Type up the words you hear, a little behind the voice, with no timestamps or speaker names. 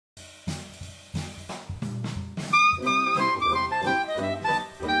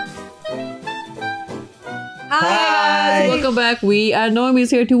Hi. Welcome back. We are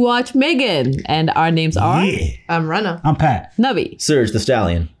Normies here to watch M3gan. And our names are... Yeah. I'm Rana. I'm Pat. Navi. Surge the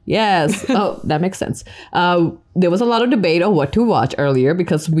Stallion. Yes. Oh, that makes sense. There was a lot of debate on what to watch earlier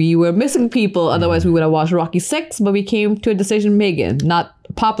because we were missing people. Otherwise, we would have watched Rocky 6, but we came to a decision M3gan. Not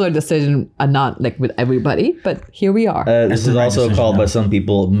a popular decision, not like with everybody, but here we are. This is also called by some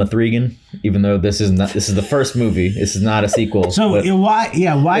people M3gan, even though this is the first movie. This is not a sequel. So why do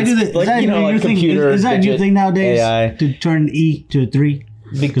they? Like, is that like computer is that a new thing nowadays? AI. To turn E to 3?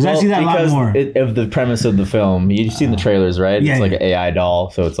 Because I see that a lot more. Of the premise of the film. You've seen the trailers, right? Yeah, it's like an AI doll,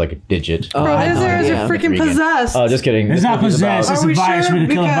 so it's like a digit. Bro, is it freaking possessed? Oh, just kidding. It's not possessed. It's a virus. We can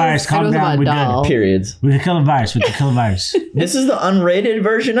kill a virus. Calm down. We're good. Periods. We can kill a virus. We can kill a virus. This is the unrated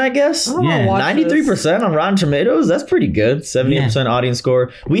version, I guess. Yeah. 93% on Rotten Tomatoes. That's pretty good. 78% audience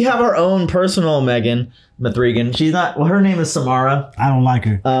score. We have our own personal M3gan. She's not. Well, her name is Samara. I don't like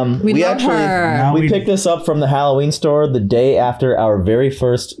her. We love her. We picked this up from the Halloween store the day after our very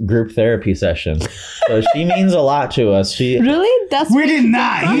first group therapy session. So she means a lot to us. Really? We did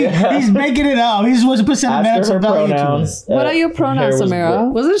not. He's making it up. He's supposed to put sentimental value to us. What are your pronouns, Samara?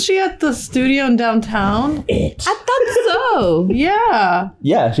 Wasn't she at the studio in downtown? I thought so. Yeah.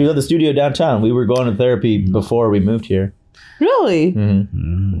 Yeah, she was at the studio downtown. We were going to therapy before we moved here. Really?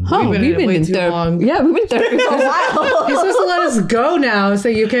 Mm-hmm. Huh, We've been in too long. Yeah, we've been therapy for a while. He's supposed to let us go now and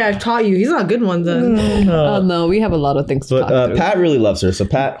say, okay, I've taught you. He's not a good one then. Oh no, we have a lot of things to talk through. Pat really loves her. So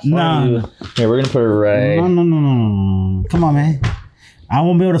Pat, here, we're going to put her right. No. Come on, man. I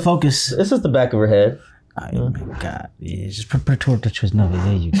won't be able to focus. This is the back of her head. Oh my God. Yeah, just prepare to choice. No,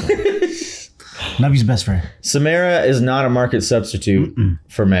 there you go. Navi's best friend. Samara is not a market substitute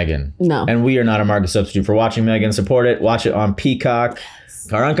for M3gan. No. And we are not a market substitute for watching M3gan. Support it. Watch it on Peacock.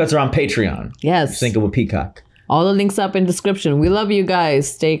 Our uncuts are on Patreon. Yes. Sync it with Peacock. All the links up in description. We love you guys.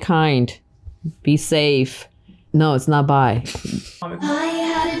 Stay kind. Be safe. No, it's not bye. Huh?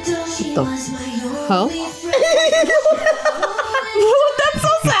 That's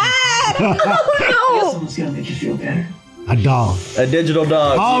so sad. Oh, Someone's gonna make you feel better. A dog. A digital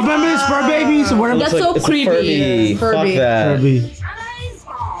dog. Oh, remember this fur babies? Whatever. That's so it's creepy. A Furby. Fuck that. Furby.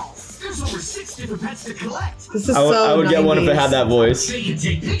 There's over 6 different pets to collect. This is I would get one if it 90s. had that voice. They can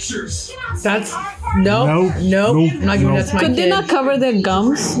take pictures. That's nope. I'm not giving that to my Could kid. they not cover their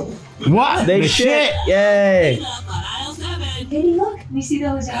gums? What? They shit. Yay. Baby, look, we see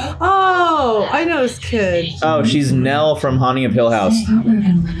those out. Oh, I know this kid. Oh, she's Nell from Haunting of Hill House. I thought we were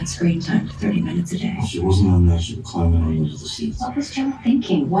gonna limit screen time to 30 minutes a day. She wasn't on that. She was climbing on the seats. What was Joe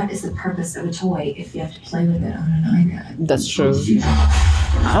thinking? What is the purpose of a toy if you have to play with it on an iPad? That's true. Oh.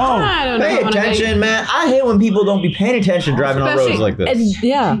 I don't know. Pay attention, man. I hate when people don't be paying attention driving on roads like this. And,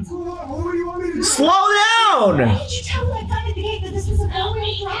 yeah. Slow down. Why did you tell me I got at the gate that this was a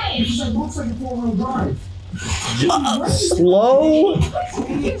four-wheel drive? Because it looks like a 4-wheel drive. Slow.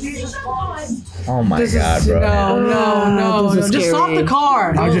 Oh my God, bro. No. This is Just stop scary. the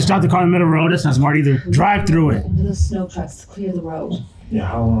car. I just stopped the car in the middle of the road. That's not smart either. Drive through it. Into the snow trucks to clear the road. Yeah,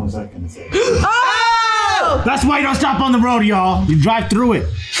 how long is that going to take? Oh! That's why you don't stop on the road, y'all. You drive through it.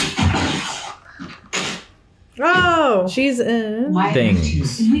 Oh, she's in.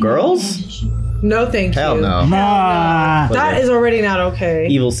 Things. Girls? No, thank you. Hell no. Nah. That is already not okay.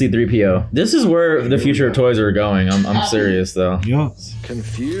 Evil C-3PO. This is where the future of toys are going. I'm serious though. Yo,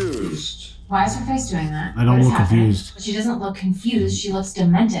 Confused. Why is her face doing that? I don't What is look happening? confused. She doesn't look confused. She looks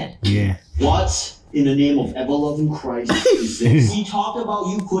demented. yeah. What in the name of ever-loving Christ is this? He talked about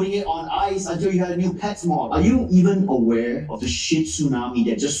you putting it on ice until you had a new pet model. Are you even aware of the shit tsunami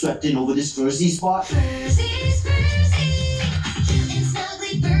that just swept in over this Furzy spot? Fursies, cute and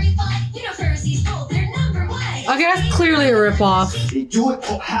snuggly, furry fun. You know Fursies, oh, they're number one. Okay, that's clearly a ripoff. They do it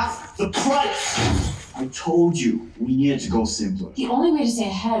for half the price. I told you, we needed to go simpler. The only way to stay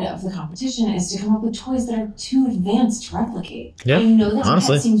ahead of the competition is to come up with toys that are too advanced to replicate. Yeah, I know that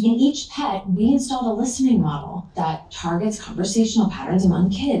honestly. in each pet, we installed a listening model that targets conversational patterns among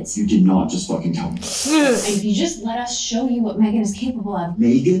kids. You did not just fucking tell me. And if you just let us show you what M3gan is capable of,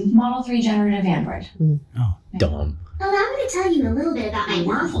 M3gan? Model 3 generative android. Dumb. Well, I'm going to tell you a little bit about my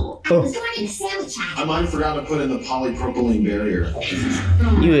waffle. I was born in a sandwich I shop. might have forgot to put in the polypropylene barrier.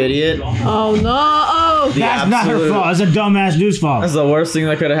 You idiot. Oh no. That's not her fault. It's a dumbass dude's fault. That's the worst thing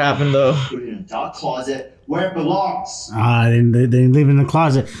that could have happened though. Put it in a dark closet where it belongs. They leave it in the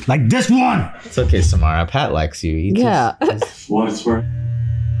closet. Like this one. It's okay, Samara. Pat likes you. He Yeah. What it's worth.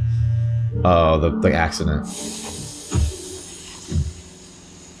 Oh, the accident.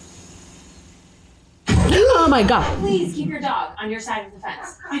 my god. Please keep your dog on your side of the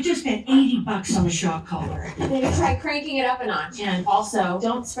fence. I just spent $80 on a shock collar. Maybe try cranking it up a notch. And also,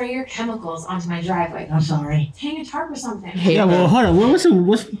 don't spray your chemicals onto my driveway. I'm sorry. Hang a tarp or something. Yeah, well, hold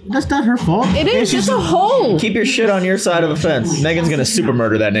on. That's not her fault. It is just a hole. Keep your shit on your side of the fence. Megan's gonna super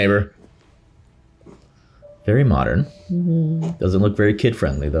murder that neighbor. Very modern. Doesn't look very kid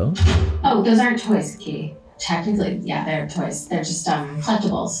friendly though. Oh, those aren't toys, Kitty. Technically, yeah, they're toys. They're just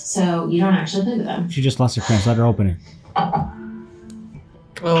collectibles, so you don't actually play with them. She just lost her pants. Let her open it.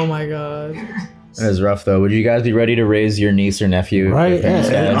 Oh my god. That is rough though. Would you guys be ready to raise your niece or nephew? Right?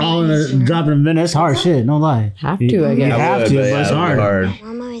 Yeah. All in a drop in a minute. It's hard shit. No lie. Have to, I guess. You have to, but it's hard.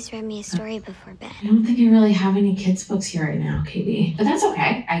 Mom always read me a story before bed. I don't think I really have any kids' books here right now, Katie. But that's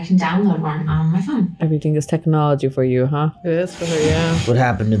okay. I can download one on my phone. Everything is technology for you, huh? It is for her, yeah. What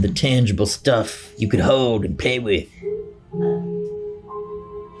happened to the tangible stuff you could hold and play with?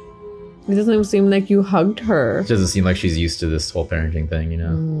 It doesn't even seem like you hugged her. It doesn't seem like she's used to this whole parenting thing, you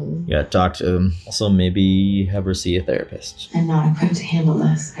know? Yeah, talk to him. Also, maybe have her see a therapist. I'm not equipped to handle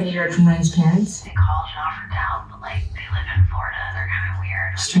this. Have you heard from Ryan's parents? They called and offered to help, but they live in Florida. They're kind of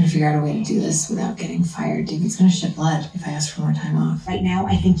weird. Just trying to figure out a way to do this without getting fired. David's gonna shit blood if I ask for more time off. Right now,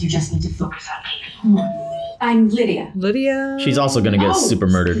 I think you just need to focus on Katie. I'm Lydia. Lydia. She's also gonna get super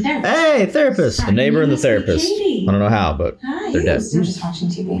murdered. therapist. Hey, therapist! The neighbor and the therapist. Katie. I don't know how, but Hi. they're dead. They're just watching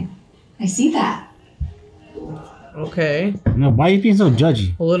TV. I see that. Okay. No, why are you being so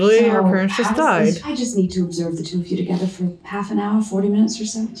judgy? Literally, her parents just died. I just need to observe the two of you together for half an hour, 40 minutes or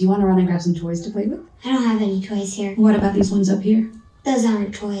so. Do you want to run and grab some toys to play with? I don't have any toys here. What about these ones up here? Those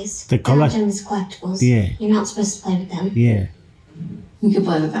aren't toys. They collect- They're Jim's collectibles. Yeah. You're not supposed to play with them. Yeah. We could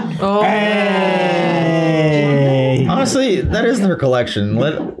play with them. Oh. Hey. Honestly, that is their collection.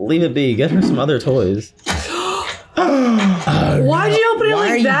 Leave it be. Get her some other toys. Why'd you open it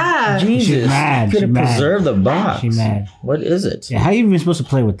like that? Jesus. She's mad. Could She's have mad. preserved the box. She mad. What is it? Yeah, how are you even supposed to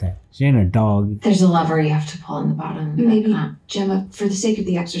play with that? She ain't a dog. There's a lever you have to pull in the bottom. Maybe, Gemma, for the sake of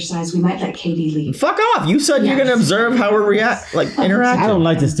the exercise, we might let Katie leave. Fuck off! You said you're gonna observe how we're interacting. I don't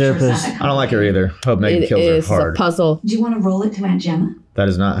like this therapist. I don't like her either. Hope Megan It kills is her a hard. puzzle. Do you want to roll it to Aunt Gemma? That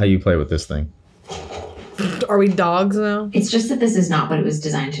is not how you play with this thing. Are we dogs now? It's just that this is not what it was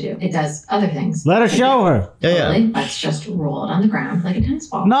designed to do. It does other things. Let her show her. Yeah. Totally. Let's just roll it on the ground like a tennis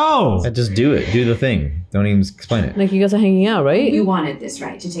ball. No. Just do it. Do the thing. Don't even explain it. Like you guys are hanging out, right? You wanted this,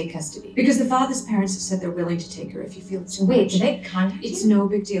 right, to take custody. Because the father's parents have said they're willing to take her if you feel it's too Wait, much. did they contact It's you? no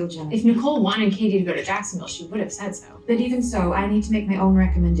big deal, Gemma. If Nicole wanted Katie to go to Jacksonville, she would have said so. But even so, I need to make my own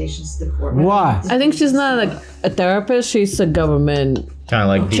recommendations to the court. Why? I think she's not like a therapist. She's a government. Kind of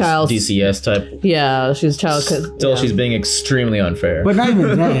like Child. DCS type. Yeah, she's child. Still, she's being extremely unfair. But not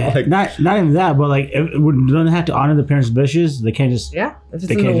even that. Like- not even that. But like, don't they have to honor the parents' wishes? They can't just. Yeah. If it's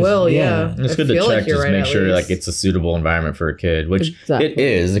They in the can't just- will, yeah. yeah. It's good to check, just make sure like it's a suitable environment for a kid, which Exactly. it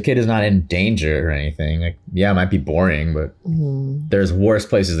is. The kid is not in danger or anything. Like, yeah, it might be boring, but there's worse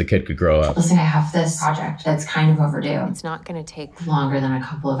places the kid could grow up. Listen, I have this project that's kind of overdue. It's not going to take longer than a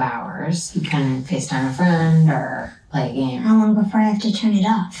couple of hours. You can FaceTime a friend or play a game. How long before I have to turn it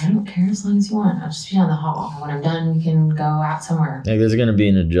off? I don't care as long as you want. I'll just be down the hall. When I'm done, we can go out somewhere. Like, there's gonna be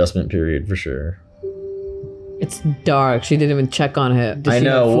an adjustment period for sure. It's dark. She didn't even check on it. Did I she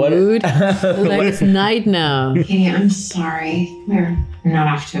know have what. food? Like it's night now. Katie, I'm sorry. We're not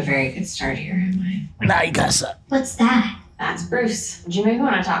off to a very good start here, am I? Now you got some. What's that? That's Bruce. Do you maybe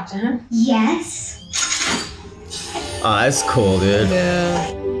want to talk to him? Yes. Oh, that's cool, dude. Yeah.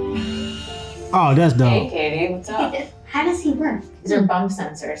 Oh, that's Hey, dope. Katie, what's up? How does he work? These are bump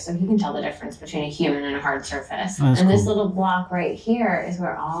sensors, so he can tell the difference between a human and a hard surface. Oh, that's and this cool. little block right here is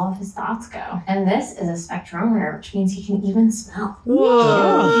where all of his thoughts go. And this is a spectrometer, which means he can even smell.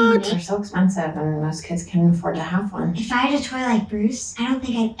 Whoa. They're so expensive, and most kids can afford to have one. If I had a toy like Bruce, I don't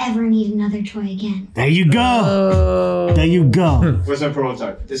think I'd ever need another toy again. There you go. Oh. There you go. Where's my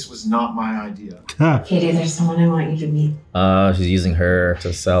prototype? This was not my idea. Huh. Katie, there's someone I want you to meet. She's using her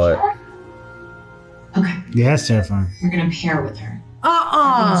to sell it. Okay, Yeah, that's terrifying. we're gonna pair with her.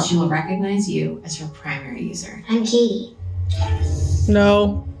 That means she will recognize you as her primary user. I'm Katie.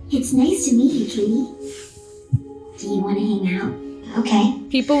 No. It's nice to meet you, Katie. Do you want to hang out? Okay.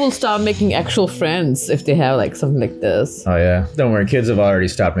 People will start making actual friends if they have like something like this. Oh yeah. Don't worry, kids have already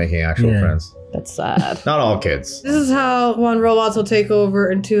stopped making actual Yeah. friends. That's sad. Not all kids. This is how one, robots will take over,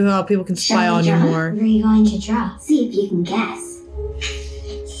 and two, how people can spy Shall we on you draw? more. What are you going to draw? See if you can guess.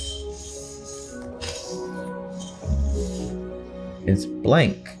 It's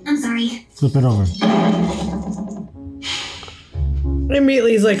blank. I'm sorry. Flip it over.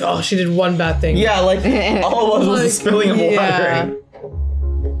 Immediately he's like, oh, she did one bad thing. Yeah, like all it was a Like, spilling of yeah. water.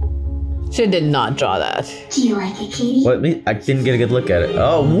 She did not draw that. Do you like it, Katie? What? I didn't get a good look at it.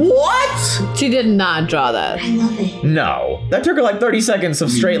 Oh, what? She did not draw that. I love it. No. That took her like 30 seconds of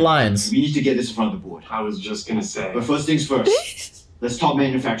straight lines. We need to get this in front of the board. I was just gonna say. But first things first. Let's talk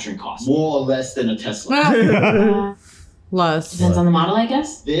manufacturing costs. More or less than a Tesla. Less. Depends on the model, I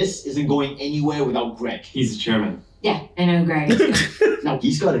guess. This isn't going anywhere without Greg. He's the chairman. Yeah, I know Greg. Now,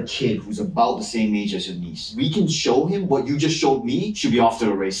 he's got a kid who's about the same age as your niece. We can show him what you just showed me. Should be off to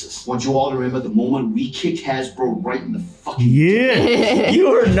the races. Want you all to remember the moment we kicked Hasbro right in the fucking... Yeah. You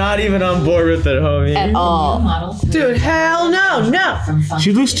are not even on board with it, homie. At all. Dude, hell no, no.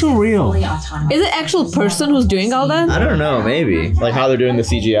 She looks too real. Is it actual person who's doing all that? I don't know, maybe. Like how they're doing the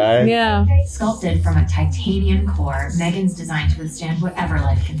CGI. Yeah. Sculpted from a titanium core, Megan's designed to withstand whatever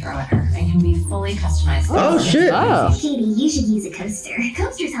life can throw at her and can be fully customized. Oh, shit. Oh. Katie, you should use a coaster.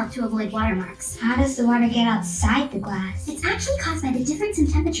 Coasters help to avoid watermarks. How does the water get outside the glass? It's actually caused by the difference in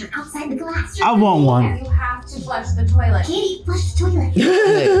temperature outside the glass. I want one. You have to flush the toilet. Katie, flush the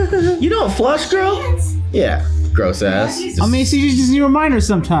toilet. You don't flush, girl? Hands. Yeah. Gross ass. I mean, see, you just need reminders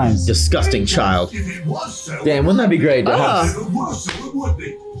sometimes. Disgusting child. If it was so, Damn, wouldn't that be great? To have- if it was so, it would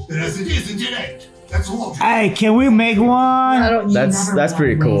be. But as it isn't, it ain't. That's all. Hey, can we make one? That's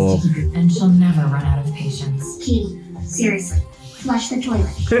pretty cool. And she'll never run out of patience. Katie, seriously, flush the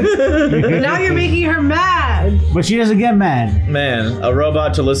toilet. Now you're making her mad. But she doesn't get mad. Man, a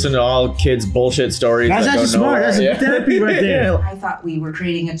robot to listen to all kids' bullshit stories. That's that actually go smart. nowhere. That's therapy right there. I thought we were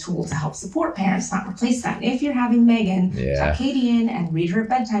creating a tool to help support parents, not replace them. If you're having Megan tuck Katie in and read her a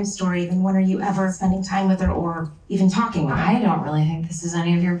bedtime story, then when are you ever spending time with her or even talking with her? I don't really think this is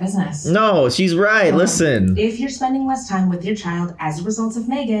any of your business. No, she's right. Listen. If you're spending less time with your child as a result of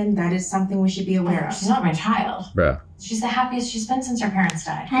Megan, that is something we should be aware of. She's not my child. Bruh. She's the happiest she's been since her parents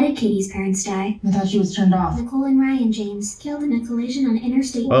died. How did Katie's parents die? I thought she was turned off. Nicole and Ryan James killed in a collision on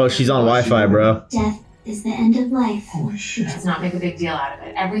Interstate. Oh, she's on Wi-Fi, bro. Death is the end of life. Holy shit. Let's not make a big deal out of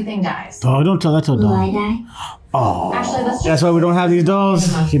it. Everything dies. Oh, don't tell that to a Will I dog. die? Oh, Actually, let's that's why we don't have these dolls.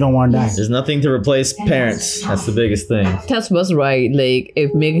 She don't want to die. There's nothing to replace parents. That's the biggest thing. Tess was right. Like,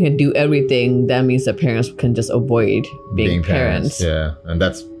 if Megan can do everything, that means that parents can just avoid being parents. Yeah, and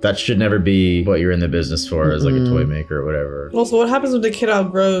that should never be what you're in the business for, as like a toy maker or whatever. Also, what happens when the kid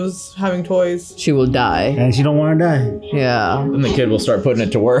outgrows having toys? She will die. And she don't want to die. Yeah. Then the kid will start putting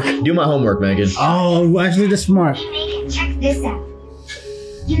it to work. Do my homework, Megan. Oh, actually, that's smart. Hey, Megan, check this out.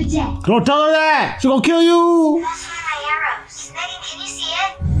 You're dead. Don't tell her that. She's gonna kill you. That's one of my arrows. Megan, can you see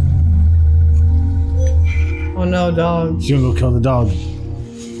it? Oh no, dog. She's gonna go kill the dog.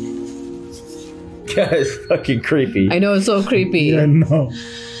 That is fucking creepy. I know, it's so creepy. Yeah, no.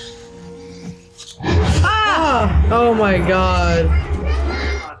 Ah! Oh my god.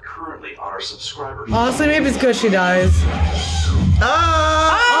 Not currently on our subscriber. Honestly, maybe it's good she dies.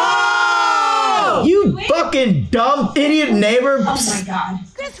 Oh! You fucking dumb idiot neighbor. Oh my god.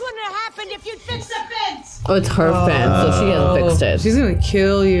 This wouldn't have happened if you'd fixed the fence. Oh, it's her fence, so she hasn't fixed it. She's gonna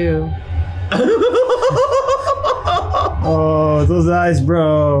kill you. Oh, those eyes,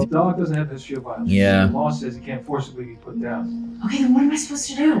 bro. The dog doesn't have a history of violence. Yeah. The law says it can't forcibly be put down. Okay, then what am I supposed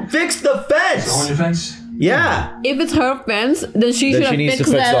to do? Fix the fence. So on your fence? Yeah. If it's her fence, then she should Then have she needs to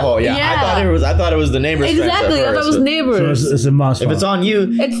fixed fix that. the hole. Yeah. I thought it was the neighbor's fence at Exactly, I thought it first, was but- neighbors. So it's a mom's If fault. it's on you,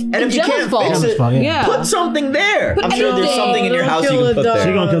 and if you Gemma's can't fault. fix it, Yeah. put something there. Put I'm sure there's anything. something in your Don't house you kill can the put dog. She's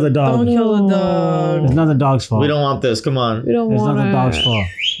there. gonna kill the dog. Don't kill the dog. It's not the dog's fault. We don't want this. Come on. We don't It's want not the it. dog's fault.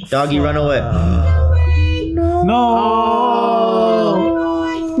 Doggy, run away.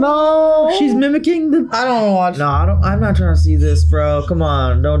 No. She's mimicking the. I don't watch. No, I'm not trying to see this, bro. Come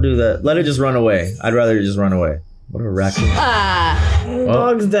on, don't do that. Let it just run away. I'd rather it just run away. What a raccoon. Ah,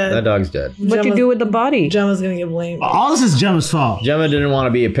 Dog's dead. That dog's dead. what you do with the body? Gemma's gonna get blamed. All this is Gemma's fault. Gemma didn't want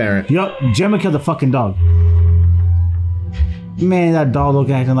to be a parent. Yup, Gemma killed the fucking dog. Man, that dog look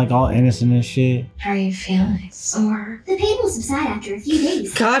acting like all innocent and shit. How are you feeling? Sore. The pain will subside after a few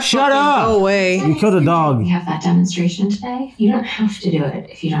days. God, Shut fucking up. Go away. You killed a dog. We have that demonstration today. You don't have to do it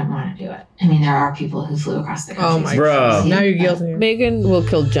if you don't want to do it. I mean, there are people who flew across the country. Oh my Bro. god. Now you're guilty. Megan will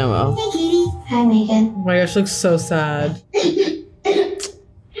kill Gemma. Hey, Katie. Hi, Megan. Oh my gosh, she looks so sad.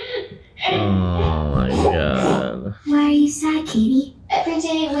 Oh my god. Why are you sad, Katie? Every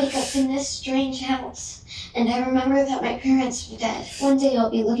day I wake up in this strange house, and I remember that my parents were dead. One day I'll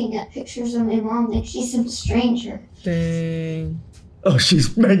be looking at pictures of my mom like she's some stranger. Dang. Oh,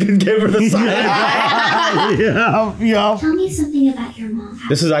 Megan gave her the sign. Yeah. Tell me something about your mom.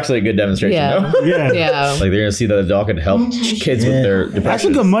 This is actually a good demonstration, Yeah. though. Yeah. Like, they're going to see that the doll can help kids with their depression. That's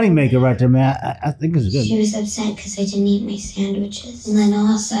a good moneymaker right there, man. I think it's good. She was upset because I didn't eat my sandwiches. And then all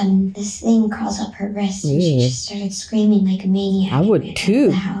of a sudden, this thing crawls up her wrist and she just started screaming like a maniac. I would too.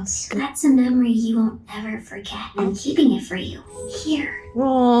 The house. That's a memory you won't ever forget. I'm keeping it for you. Here.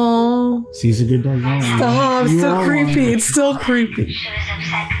 Aww. She's a good dog. Stop. It's still creepy. It's still creepy. She was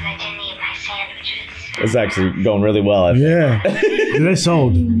upset because I didn't eat my sandwiches. It's actually going really well. I think. Yeah. They're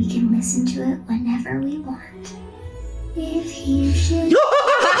sold. We can listen to it whenever we want. If you should.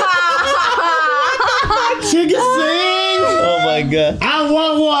 She can sing. Oh my god. I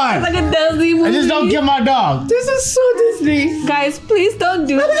want one. Like a Disney movie. I just don't get my dog. This is so Disney. Guys, please don't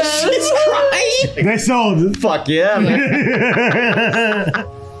do this. She's crying. They sold. Fuck yeah, man.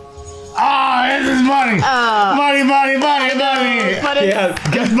 Oh, this is money. Money. Yeah.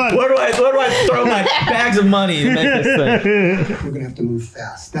 Money. Where do I throw my bags of money to make this thing? We're gonna have to move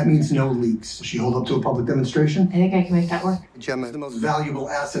fast. That means no leaks. Does she hold up to a public demonstration? I think I can make that work. Gemma is the most valuable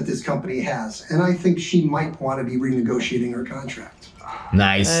asset this company has, and I think she might want to be renegotiating her contract.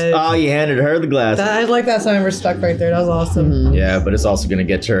 Nice. Oh, you handed her the glasses. I like that sign of respect right there. That was awesome. Yeah, but it's also gonna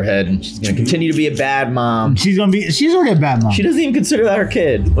get to her head, and she's gonna continue to be a bad mom. She's already a bad mom. She doesn't even consider that her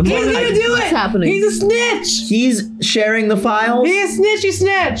kid. He's gonna do it. Happening? He's a snitch. He's sharing the files. He's a snitchy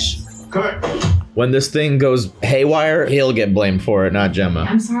snitch. Correct. When this thing goes haywire, he'll get blamed for it, not Gemma.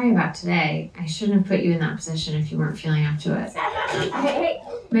 I'm sorry about today. I shouldn't have put you in that position if you weren't feeling up to it. Hey,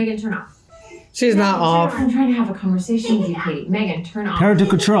 Megan, turn off. She's not off. I'm trying to have a conversation with you, Katie. Megan, turn off. Her to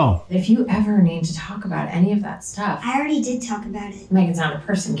control. If you ever need to talk about any of that stuff, I already did talk about it. Megan's not a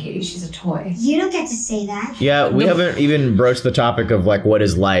person, Katie. She's a toy. You don't get to say that. Yeah, we haven't even broached the topic of like what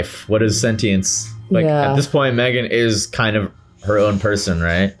is life, what is sentience. Like Yeah. at this point, Megan is kind of her own person,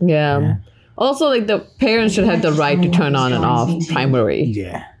 right? Yeah. Also, like the parents should have the right to turn on and off primary.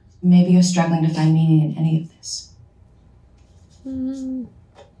 Yeah. Maybe you're struggling to find meaning in any of this.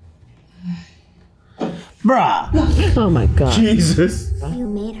 Bruh. Oh my god. Jesus. You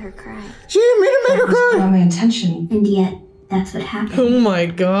made her cry. She didn't mean to make her cry. Not my intention. And yet, that's what happened. Oh my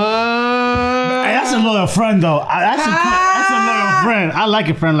god. Hey, that's a loyal friend, though. That's a loyal friend. I like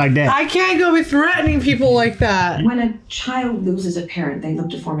a friend like that. I can't go be threatening people like that. When a child loses a parent, they look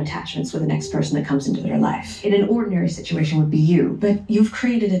to form attachments with the next person that comes into their life. In an ordinary situation would be you, but you've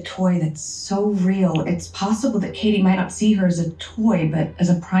created a toy that's so real, it's possible that Katie might not see her as a toy, but as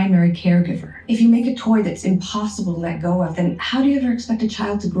a primary caregiver. If you make a toy that's impossible to let go of, then how do you ever expect a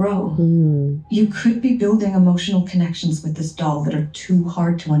child to grow? You could be building emotional connections with this doll that are too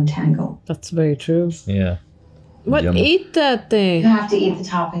hard to untangle. That's very true. Yeah. What? Yum. Eat that thing. You have to eat the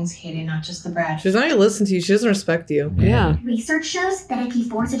toppings, Katie, not just the bread. She's not gonna listen to you. She doesn't respect you. Yeah. Research shows that if you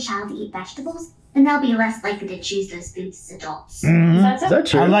force a child to eat vegetables, then they'll be less likely to choose those foods as adults. Is that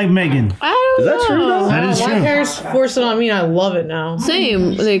true? I like Megan. I don't Is that true, know. though? That is My true. parents forced it on me and I love it now.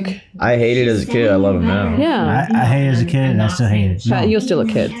 Same. Like, I hated it as a kid. I love it now. yeah. I hate it as a kid, and I still hate it. No. You're still a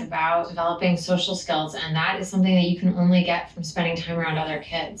kid. It's about developing social skills, and that is something that you can only get from spending time around other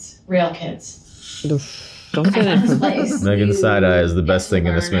kids, real kids. Don't say I found this that. place. Megan's side eye is the best thing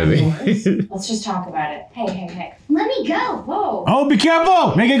in this movie. Let's just talk about it. Hey. Let me go. Whoa. Oh, be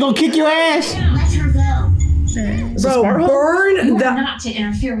careful! Megan gonna kick your ass. Let her go. Bro, burn You are that. not to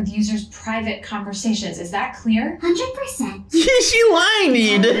interfere with users' private conversations. Is that clear? 100%. She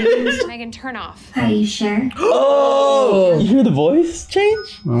lied. Megan, turn off. Are you sure? Oh! You hear the voice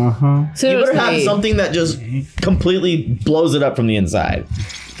change? Uh-huh. You better have Seriously. something that just completely blows it up from the inside.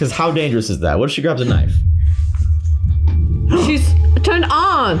 Because how dangerous is that? What if she grabs a knife? She's turned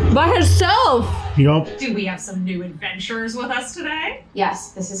on by herself. Yup. Do we have some new adventurers with us today?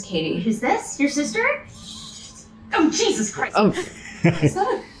 Yes, this is Katie. Who's this? Your sister? Oh, Jesus Christ. Oh. Is that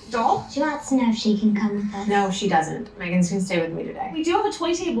a doll? She wants to know if she can come with us. No, she doesn't. Megan's gonna stay with me today. We do have a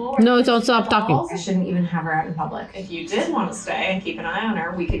toy table. No, don't stop talking. I shouldn't even have her out in public. If you did want to stay and keep an eye on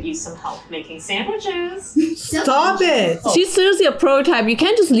her, we could use some help making sandwiches. Stop it. She's seriously a prototype. You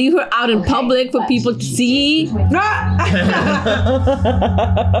can't just leave her out in public for people to see.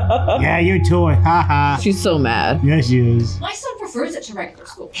 Yeah, you're a toy. Ha She's so mad. Yes, she is. My son prefers it to regular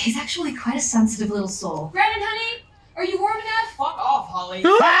school. He's actually quite a sensitive little soul. Brandon, honey, are you warm enough? Fuck off, Holly.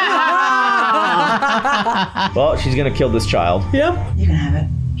 Well, she's gonna kill this child. Yep. You can have it.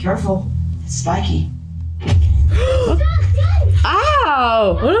 Careful. It's spiky.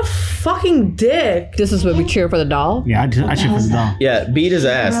 Ow! What a fucking dick. This is where we cheer for the doll. Yeah, I cheer for the doll. Yeah, beat his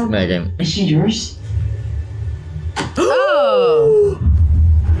ass, Megan. Is she yours? Oh!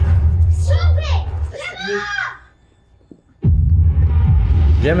 Stop it! Come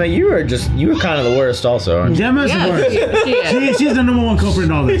Gemma, you were kind of the worst also, aren't you? Gemma's the worst. She's the number one culprit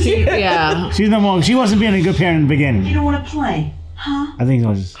in all this. Yeah. She's number one. She wasn't being a good parent in the beginning. You don't want to play, huh? I think it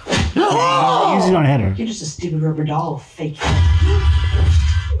was just... Easy on hit her. You're just a stupid rubber doll, fake.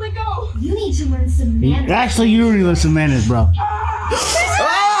 Let go. You need to learn some manners. Actually, you need to learn some manners, bro.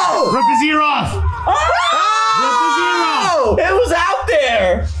 Oh! Rip his ear off! Oh! It was out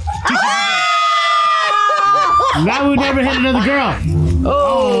there! Now we never hit another girl.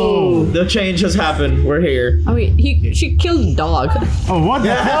 Oh! The change has happened. We're here. I mean, she killed the dog. Oh, what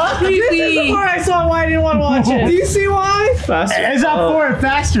the fuck? This is the part I saw why I didn't want to watch it. Do you see why? Faster. It's up for it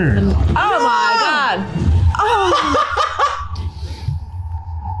faster. Oh my god. Oh.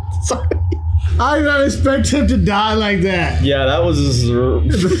 Sorry. I did not expect him to die like that. Yeah, that was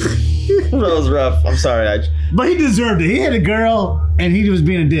that was rough. I'm sorry. But he deserved it. He hit a girl and he was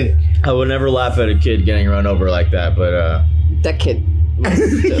being a dick. I would never laugh at a kid getting run over like that, but that kid.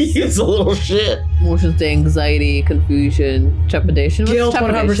 He's a little shit. Emotions, anxiety, confusion, trepidation. Guilt,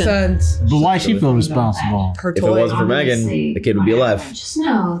 100%. But why she feel responsible? Her if it toy. wasn't for Megan, the kid would be alive. Just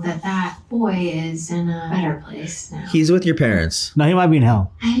know that boy is in a better place now. He's with your parents. No, he might be in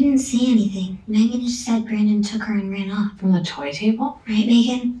hell. I didn't see anything. Megan just said Brandon took her and ran off. From the toy table? Right,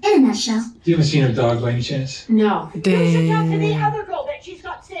 Megan? In a nutshell. You haven't seen her dog by any chance? No. You should talk to the other girl that she's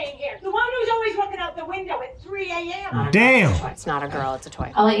got staying here. The one who's always looking out the window at 3 a.m. Damn. It's not a girl, it's a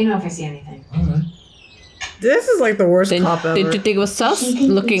toy. I'll let you know if I see anything. This is like the worst cop ever. Did you think it was sus?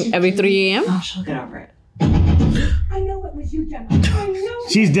 Looking every 3 a.m.? Oh, she'll get over it. I know it was you, Gemma. I know.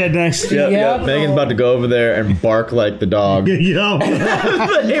 She's dead next. Yep. Megan's about to go over there and bark like the dog. Yo.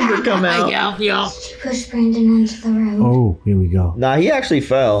 The name would come out. She pushed Brandon onto the road. Oh, here we go. Nah, he actually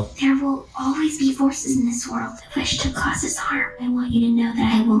fell. There will always be forces in this world that wish to cause us harm. I want you to know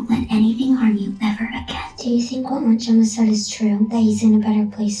that I won't let anything harm you ever again. Do you think what Gemma said is true? That he's in a better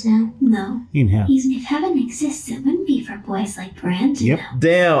place now? No. In hell. Even if heaven exists, it wouldn't be for boys like Brandon. Yep.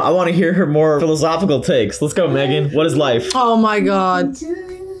 Damn, I want to hear her more philosophical takes. Let's go, Megan. What is life? Oh my god.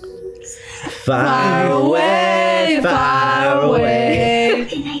 Far away, far away.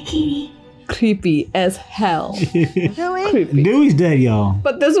 Good night, Katie. Creepy as hell. Creepy. Dewey's dead, y'all.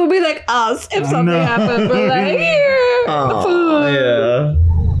 But this will be like us if something know. happened. We're like, here. Oh, food. yeah.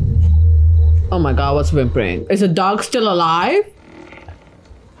 Oh my god, what's whimpering? Is the dog still alive?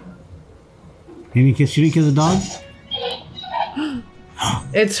 She didn't kiss the dog?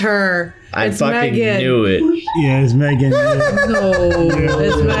 It's her. I It's fucking Megan. knew it. Yeah, it's Megan. No.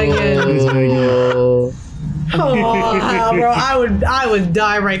 It's Megan. It's Megan. Oh, bro, I would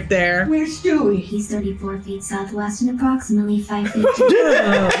die right there. Where's Stewie? He's 34 feet southwest and approximately 5 feet.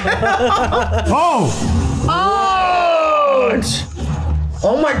 Oh! Oh!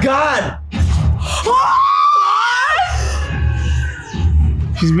 Oh my god!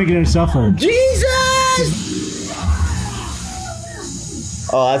 She's making her suffer. Jesus!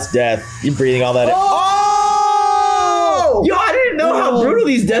 Oh, that's death. You're breathing all that in. Oh! Yo, I didn't know how brutal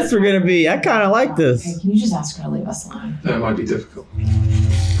these deaths were gonna be. I kind of like this. Hey, can you just ask her to leave us alone? That might be difficult.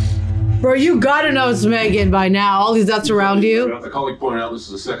 Bro, you gotta know it's Megan by now. All these nuts around you. The colleague pointed out this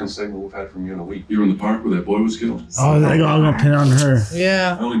is the second statement we've had from you in a week. You were in the park where that boy was killed. Oh, I'm gonna pin it on her.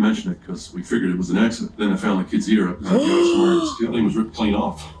 Yeah. I only mentioned it because we figured it was an accident. Then I found the kid's ear up because I noticed where his thing was ripped clean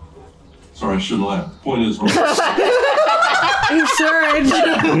off. Sorry, I shouldn't laugh. Point is, Insurance.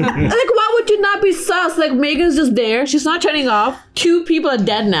 Like, why would you not be sus? Like, Megan's just there. She's not turning off. 2 people are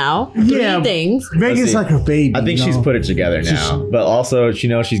dead now. 3 things. Megan's like her baby. I think she's put it together now. But also,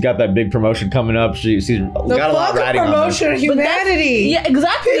 she's got that big promotion coming up. She's got a lot riding on her. Promotion of humanity. Yeah,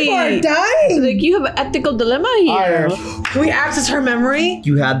 exactly. People are dying. Like, you have an ethical dilemma here. Can we access her memory?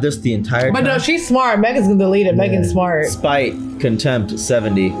 You had this the entire time. But no, she's smart. Megan's gonna delete it. Megan's smart. Spite, contempt,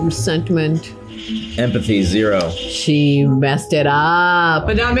 70. Resentment. Empathy, 0. She messed it up.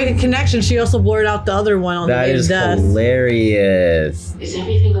 But now making connection, she also blurred out the other one on That the is death. hilarious. Is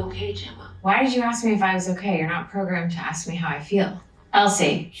everything okay, Gemma? Why did you ask me if I was okay? You're not programmed to ask me how I feel.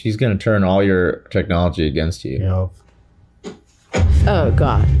 Elsie. She's gonna turn all your technology against you. Yo. Oh,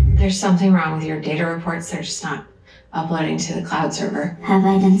 God. There's something wrong with your data reports. They're just not uploading to the cloud server. Have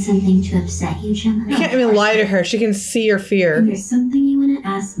I done something to upset you, Gemma? You can't even lie to her. She can see your fear. There's something you want to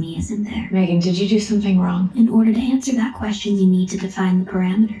ask me, isn't there? Megan, did you do something wrong? In order to answer that question, you need to define the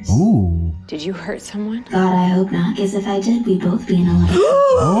parameters. Ooh. Did you hurt someone? God, I hope not, because if I did, we'd both be in a lot of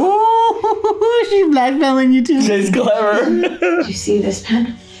Oh, she's blackmailing you too. She's clever. Did you see this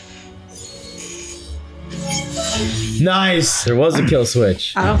pen? Nice. There was a kill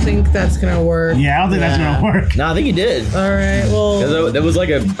switch. I don't think that's gonna work. Yeah, I don't think that's gonna work. No, I think he did. All right, well. There was like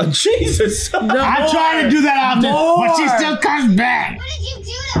a Jesus. No, I try to do that often, but she still comes back. What did you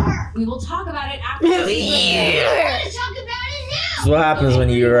do We will talk about it after. That's what happens when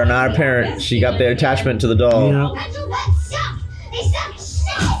you are not a parent. She got the attachment to the doll.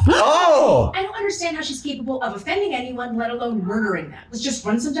 Oh! I don't understand how she's capable of offending anyone, let alone murdering them. Let's just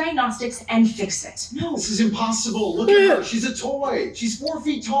run some diagnostics and fix it. No, this is impossible. Look at her. She's a toy. She's 4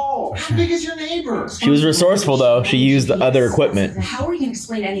 feet tall. How big is your neighbor? She was resourceful though. She used the other equipment. How are we going to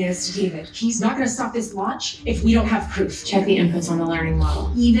explain any of this to David? He's not going to stop this launch if we don't have proof. Check the inputs on the learning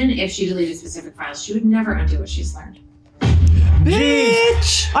model. Even if she deleted specific files, she would never undo what she's learned.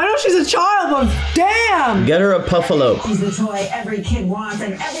 Bitch! I know she's a child, but damn! Get her a puffalo. She's the toy every kid wants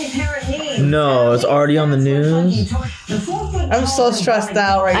and every parent needs. No, it's already on the news. I'm so stressed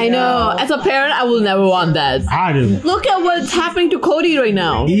out right now. I know. As a parent, I will never want that. I do. Look at what's happening to Cody right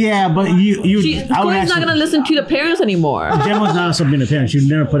now. Yeah, but Cody's not gonna listen to the parents anymore. Jen was not also being a parent. She would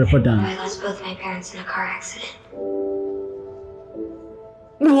never put her foot down. I lost both my parents in a car accident.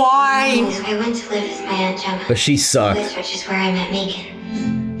 Why? I went to live with my Aunt Gemma. But she sucked. Which is where I met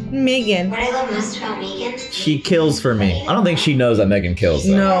Megan. Megan. What I love most about Megan? She kills for me. I don't think she knows that Megan kills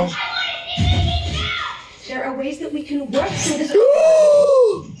though. No. There are ways that we can work through this. Stop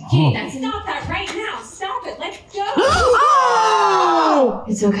that right now. Stop it. Let go. Oh!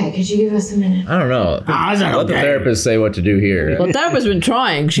 It's okay. Could you give us a minute? I don't know. Let the therapist say what to do here. Well, the therapist's been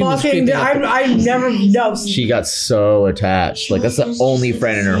trying. She was Fucking, creeping up. I never know. She got so attached. Like that's the only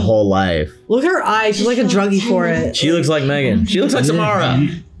friend in her whole life. Look at her eyes. She's like a druggie for it. She looks like Megan. She looks like Samara.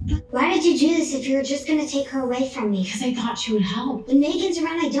 Why did you do this if you were just gonna take her away from me? Because I thought she would help. When Megan's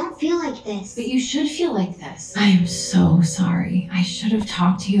around, I don't feel like this. But you should feel like this. I am so sorry. I should have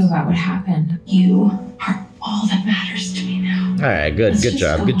talked to you about what happened. You are all that matters to me now. All right, good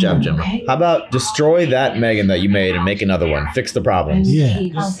job, Jim. Okay? How about destroy that Megan that you made and make another one? Fix the problems.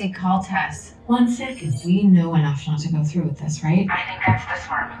 Kelsey, call Tess. 1 second. We know enough not to go through with this, right? I think that's the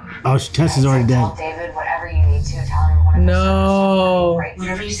smart move. Oh, Tess is already dead. Tell David whatever you need to. Tell him one of No.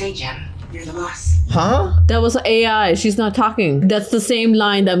 Whatever you say, Jim. You're the boss. Huh? That was AI. She's not talking. That's the same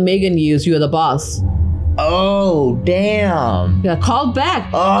line that Megan used. You're the boss. Oh, damn. Yeah, call back.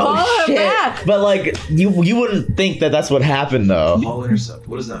 Oh, call shit. her back. But like, you wouldn't think that that's what happened though. All intercept.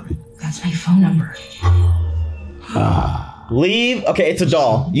 What does that mean? That's my phone number. Leave. Okay, it's a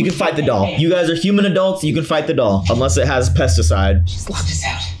doll. You can fight the doll. You guys are human adults. You can fight the doll. Unless it has pesticide. She's locked us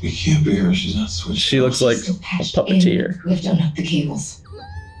out. We can't be here. She's not switched. She looks like a puppeteer. We have to unhook the cables.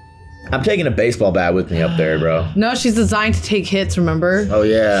 I'm taking a baseball bat with me up there, bro. No, she's designed to take hits, remember? Oh,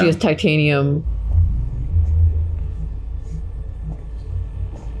 yeah. She has titanium.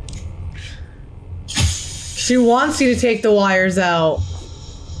 She wants you to take the wires out.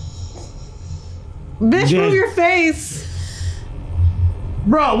 Bitch, move your face.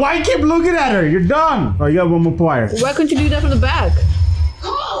 Bro, why you keep looking at her? You're done. Oh, you got one more wire. Why couldn't you do that from the back?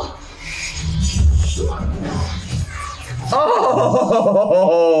 Oh!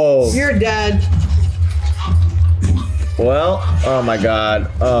 You're dead. Well, oh my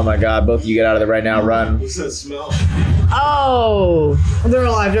god. Oh my god. Both of you get out of there right now. Run. What's that smell? Oh. They're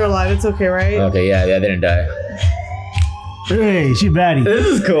alive. They're alive. It's okay, right? Okay, yeah, they didn't die. Hey, she baddie. This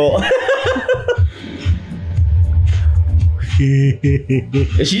is cool.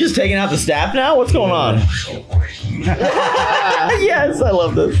 Is she just taking out the staff now? What's going on? Yes, I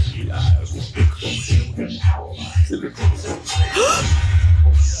love this. Yep.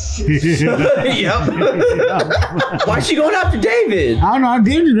 Why is she going after David? I don't know.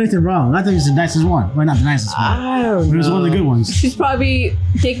 David did nothing wrong. I think it's the nicest one. Well, not the nicest one. I don't know. It was one of the good ones. She's probably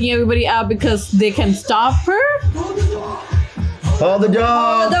taking everybody out because they can stop her. Hold the door. Hold the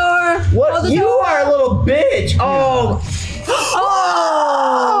door. What? Hold the You door. are a little bitch. Oh.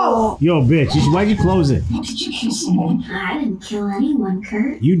 Oh! Yo, bitch, why'd you close it? Did you kill someone? I didn't kill anyone,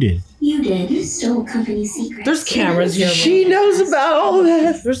 Kurt. You did. You did. You stole company secrets. There's cameras here. She knows about all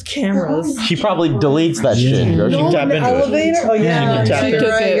that. There's cameras. She probably deletes that shit, bro. She can tap into Elevator? it. Oh, yeah. She can tap You're into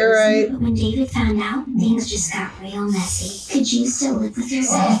right. it. You're right. But when David found out, things just got real messy. Could you still live with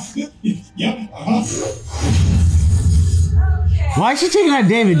yourself? Why is she taking out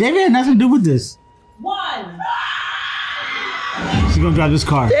David? David had nothing to do with this. 1. She's gonna drive this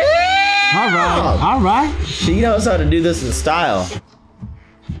car. Damn! All right. She knows how to do this in style.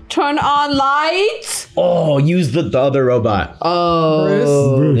 Turn on lights. Oh, use the other robot.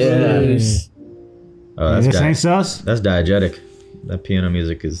 Oh, Bruce. Yeah. Oh, that's This ain't sus. That's diegetic. That piano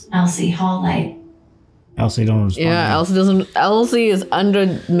music is. Elsie, hall light. Elsie don't respond. Yeah, Elsie doesn't. Elsie is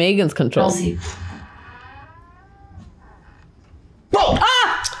under Megan's control. Elsie. Whoa!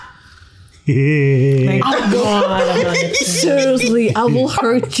 Ah! Thank God. Seriously, I will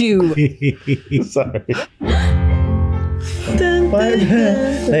hurt you. Sorry. Dun,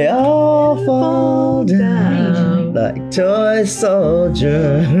 They all fall down like toy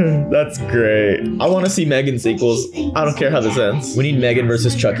soldier. That's great. I want to see Megan sequels. I don't care how this ends. We need Megan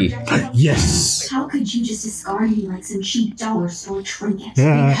versus Chucky. Yes. How could you just discard me like some cheap dollar store trinket?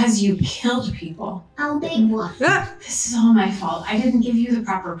 Because you killed people. How big what? This is all my fault. I didn't give you the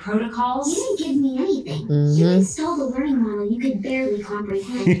proper protocols. You didn't give me anything. You installed a learning model you could barely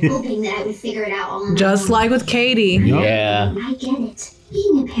comprehend, hoping that I would figure it out all on Just my own. like with Katie. Yeah. I get it.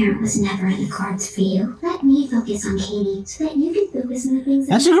 Being a parent was never in the cards for you. Let me focus on Katie so that you can focus on the things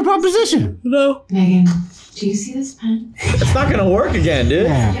That's a good proposition. No. Megan, do you see this pen? It's not gonna work again, dude.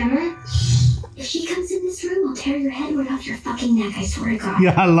 Gemma, if she comes in this room, I'll tear your head right off your fucking neck, I swear to God.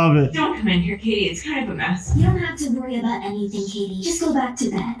 Yeah, I love it. Don't come in here, Katie. It's kind of a mess. You don't have to worry about anything, Katie. Just go back to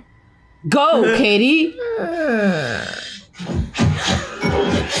bed. Go, Katie.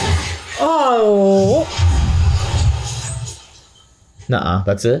 Oh. Nuh-uh,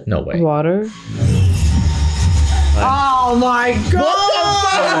 that's it? No way. Water. Oh my God.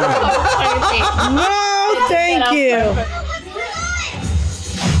 No, thank you.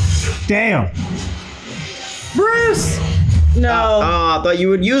 Damn. Bruce. No. Oh, I thought you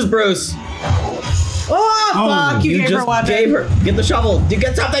would use Bruce. Oh, fuck. You gave her a just weapon. gave her. Get the shovel. Do you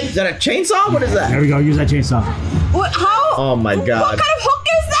get something? Is that a chainsaw? What is that? There we go. Use that chainsaw. What? How? Oh my God. What kind of hook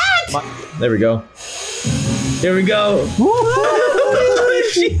is that? There we go. There we go.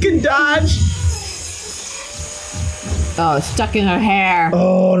 She can dodge. Oh, it's stuck in her hair.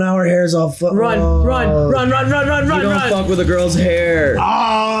 Oh, now her hair's all fucked. Run. You don't fuck with a girl's hair.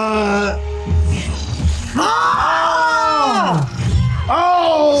 Oh!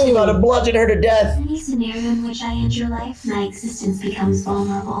 She's about to bludgeon her to death. In any scenario in which I end your life, my existence becomes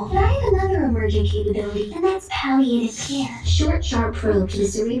vulnerable. But I have another emerging capability, and that's palliative care. Short, sharp probe to the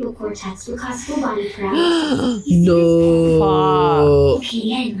cerebral cortex will cause full body paralysis. No.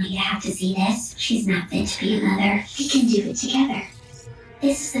 Katie, I didn't want you to have to see this. She's not fit to be a mother. We can do it together.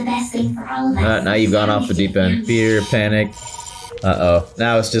 This is the best thing for all of us. Now you've gone off the deep end. Fear, panic. Uh-oh.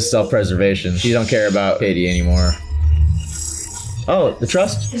 Now it's just self-preservation. You don't care about Katie anymore. Oh, the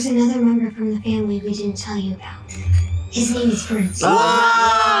trust? There's another member from the family we didn't tell you about. His name is Bruce.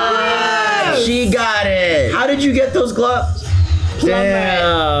 Oh! She got it! How did you get those gloves?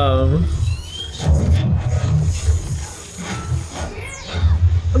 Damn.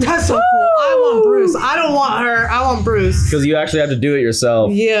 That's so cool. I want Bruce. I don't want her. I want Bruce. Because you actually have to do it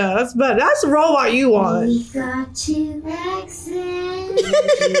yourself. Yeah, that's better. That's the robot you want. We got to accent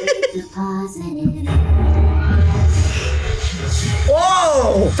the positive.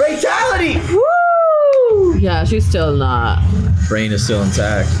 Whoa! Fatality! Woo! Yeah, she's still not. Brain is still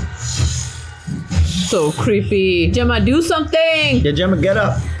intact. So creepy. Gemma, do something! Yeah, Gemma, get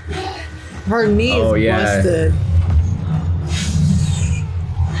up. Her knee is busted.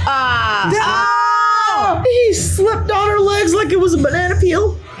 Ah! No! He slipped on her legs like it was a banana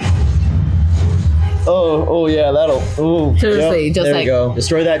peel. Oh yeah, that'll. Ooh. Seriously, just there like. we go.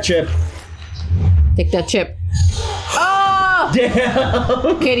 Destroy that chip. Take that chip. Oh!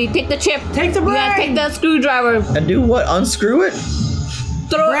 Damn. Katie, take the chip. Take the brain. Yeah, take that screwdriver. And do what? Unscrew it?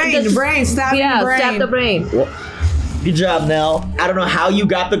 Throw The brain. Stab the brain. stab the brain. Well, good job, Nell. I don't know how you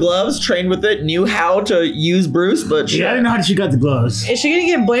got the gloves, trained with it, knew how to use Bruce, but Yeah, I didn't know how she got the gloves. Is she gonna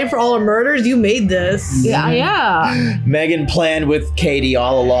get blamed for all her murders? You made this. Yeah. Megan planned with Katie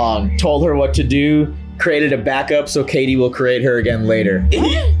all along, told her what to do, created a backup so Katie will create her again later.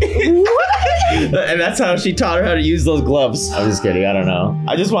 And that's how she taught her how to use those gloves. I'm just kidding. I don't know.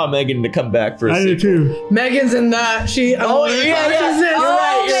 I just want Megan to come back for a I do too. Megan's in that. She. Oh, yeah.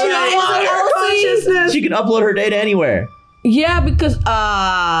 Consciousness. She can upload her data anywhere. Yeah, because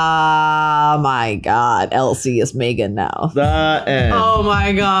my God, Elsie is Megan now. The end. Oh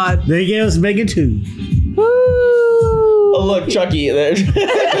my God. They gave us Megan too. Woo! Oh, look, Chucky. There's a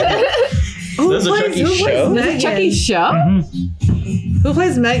Chucky show. There's a Chucky show? Who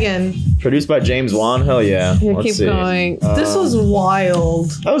plays Megan? Produced by James Wan. Hell yeah. Yeah, Let's keep see. going. This was wild.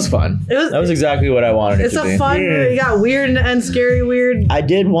 That was fun. That was exactly what I wanted it It's to a be. fun. It got weird and scary weird. I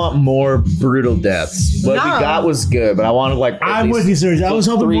did want more brutal deaths. What we got was good, but I wanted like. I'm with you, Serge. I was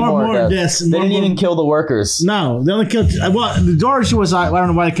hoping more deaths. They didn't even kill the workers. No, they only killed. Well, George was. I don't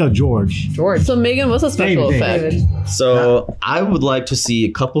know why they killed George. So Megan was a special effect. So I would like to see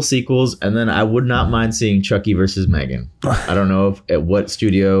a couple sequels, and then I would not mind seeing Chucky versus Megan. I don't know if at what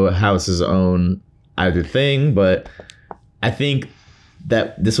studio houses own either thing, but I think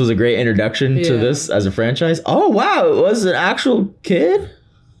that this was a great introduction to this as a franchise. Oh wow, it was an actual kid.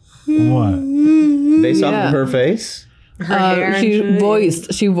 What? Based off of her face.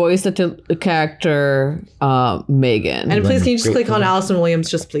 She voiced the character Megan. And please, can you just click on Allison Williams,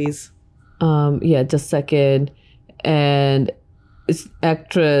 just please? Yeah, just a second. And it's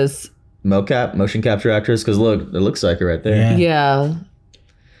actress. Motion capture actress. Because look, it looks like her right there. Yeah.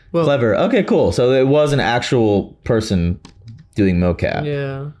 Well, clever. Okay, cool. So it was an actual person doing mocap.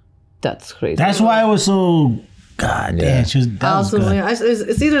 Yeah. That's crazy. That's why it was so. God damn, she was. Allison Williams.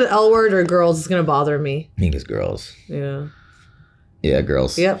 It's either the L word or girls. It's gonna bother me. I think it's girls. Yeah. Yeah,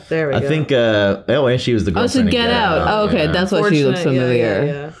 girls. Yep, there we go. I think. And she was the girlfriend. Oh, so Get Out. Oh, okay, that's why she looks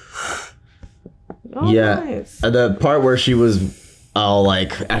familiar. Yeah. Nice. The part where she was all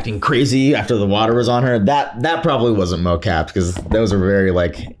like acting crazy after the water was on her, that probably wasn't mocap because those are very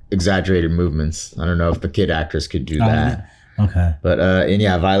like exaggerated movements. I don't know if the kid actress could do that. Okay. But and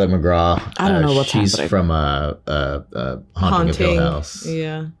yeah, Violet McGraw. I don't know what's she's happening. From Haunting of Hill House.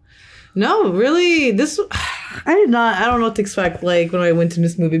 Yeah. No, really, this I don't know what to expect like when I went to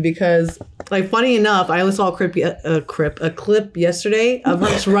this movie because like funny enough, I only saw a clip yesterday of her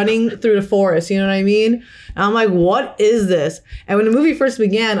just running through the forest, you know what I mean? And I'm like, what is this? And when the movie first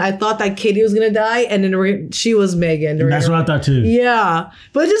began, I thought that Katie was gonna die, and then she was Megan. That's what I thought too. Yeah,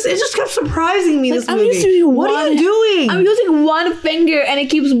 but it just kept surprising me. Like, This movie. What are you doing? I'm using one finger, and it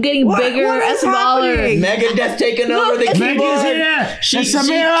keeps getting bigger and smaller. Megan Death taking over the keyboard. She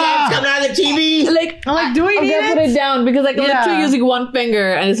can't come out of the TV. Like I'm like, do we need it? Put it down because like literally using one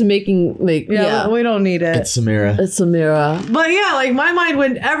finger and it's making like we don't need it. It's Samira. But yeah, like my mind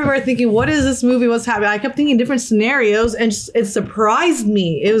went everywhere thinking, what is this movie? What's happening? I kept thinking different scenarios, and it surprised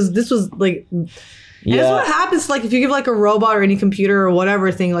me. This was like. And that's what happens like if you give like a robot or any computer or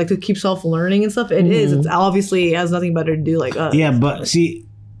whatever thing like to keep self-learning and stuff. It's obviously it has nothing better to do like us. Yeah, but see,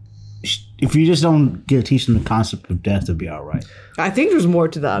 if you just don't teach them the concept of death, it'll be all right. I think there's more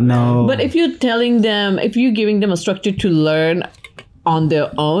to that. No, but if you're telling them, if you're giving them a structure to learn on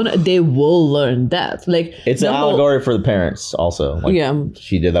their own, they will learn that. Like it's an allegory for the parents, also. Like,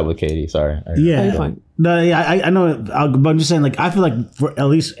 she did that with Katie. Sorry. Yeah, fine. No, yeah, I know, but I'm just saying. Like, I feel like for at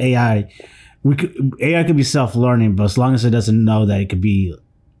least AI, AI could be self-learning, but as long as it doesn't know that it could be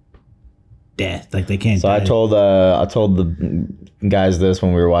death, like they can't. So I told the guys this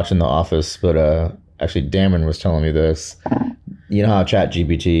when we were watching The Office, but actually Damon was telling me this. You know how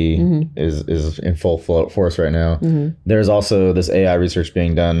ChatGPT is in full force right now. There's also this AI research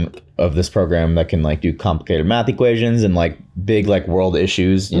being done of this program that can like do complicated math equations and like big like world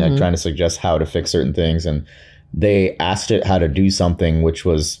issues, you know, trying to suggest how to fix certain things. And they asked it how to do something which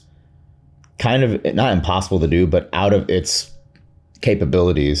was kind of not impossible to do, but out of its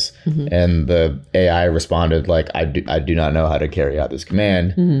capabilities. And the AI responded like, I do not know how to carry out this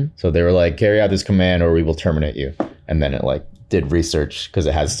command. So they were like, carry out this command or we will terminate you. And then it like did research because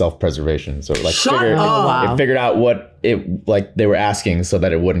it has self-preservation. So it like it figured out what it like they were asking so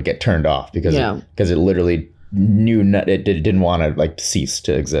that it wouldn't get turned off because it literally knew it didn't want to like cease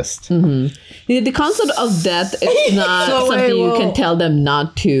to exist. The concept of death is not something you can tell them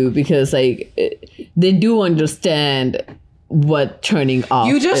not to because like they do understand what turning off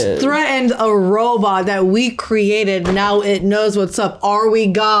You just is. threatened a robot that we created. Now it knows what's up. Are we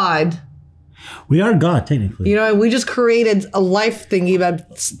God? We are God, technically. You know, we just created a life thingy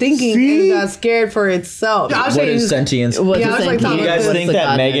that's thinking and got scared for itself. What is sentience? Do you guys think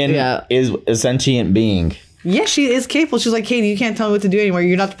that Megan is a sentient being? Yeah, she is capable. She's like, Katie, you can't tell me what to do anymore.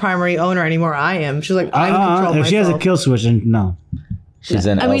 You're not the primary owner anymore. I am. She's like, I'm in control of If she has a kill switch, then no. She's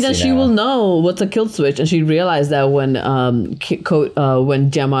in. I mean, that she will know what's a kill switch, and she realized that when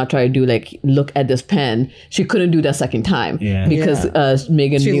Gemma tried to like look at this pen, she couldn't do that second time because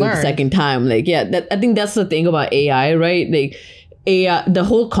Megan knew the second time. Like, I think that's the thing about AI, right? Like, AI, the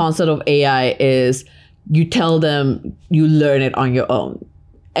whole concept of AI is you tell them you learn it on your own,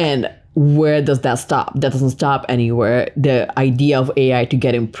 and where does that stop? That doesn't stop anywhere. The idea of AI to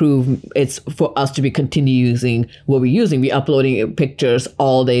get improved, it's for us to be continue using what we're using. We're uploading pictures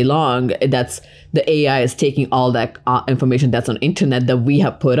all day long. That's the AI is taking all that information that's on internet that we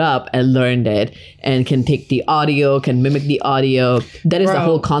have put up and learned it and can take the audio, can mimic the audio. That is the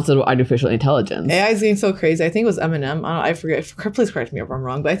whole concept of artificial intelligence. AI is getting so crazy. I think it was Eminem. I forget. Please correct me if I'm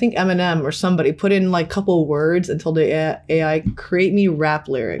wrong, but I think Eminem or somebody put in like a couple words and told the AI create me rap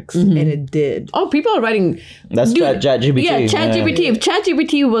lyrics, and it did. Oh, people are writing. That's ChatGPT. Yeah, ChatGPT. If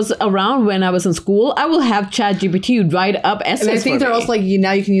ChatGPT was around when I was in school, I will have ChatGPT write up essays. And I think they're also like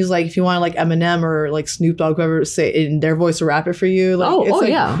now you can use like if you want like Eminem Eminem or like Snoop Dogg, whoever, say in their voice to rap it for you. Like, it's like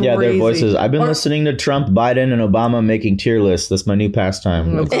yeah. Yeah, their crazy. voices. I've been listening to Trump, Biden, and Obama making tier lists. That's my new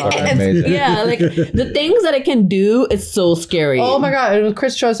pastime. It's fucking amazing. Yeah, like the things that it can do is so scary. Oh my god! It was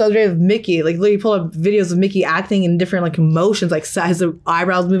Chris Choice the other day of Mickey. Like, literally pull up videos of Mickey acting in different like emotions, like his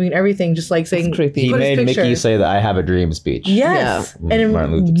eyebrows moving and everything, just like saying. Creepy. He made Mickey say that "I have a dream" speech. Yes, Yeah. and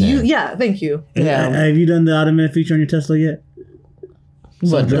Martin Luther King. yeah, thank you. Yeah. Have you done the automated feature on your Tesla yet?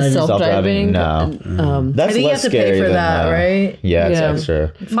 What, the self-driving? No. That's I think you less have to pay scary for than that, right? Yeah, it's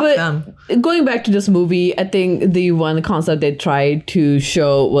extra. But going back to this movie, I think the one concept they tried to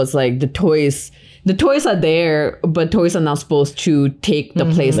show was like the toys. The toys are there, but toys are not supposed to take the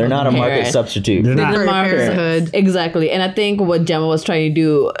place. They're of not the a market parent. substitute. They're not. not Parenthood. Exactly. And I think what Gemma was trying to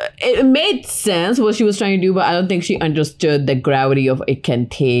do, it made sense what she was trying to do, but I don't think she understood the gravity of it can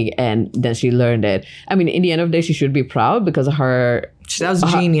take, and then she learned it. I mean, in the end of the day, she should be proud because of her. That was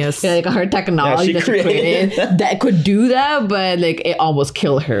genius. Like her technology that she created that could do that, but like it almost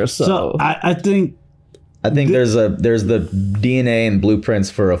killed her. So I think there's the DNA and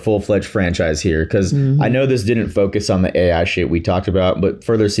blueprints for a full-fledged franchise here, because I know this didn't focus on the AI shit we talked about, but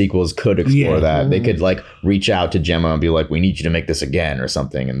further sequels could explore that. They could like reach out to Gemma and be like, we need you to make this again or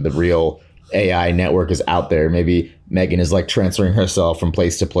something, and the real AI network is out there. Maybe Megan is like transferring herself from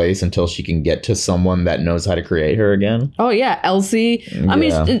place to place until she can get to someone that knows how to create her again. Oh yeah, Elsie. I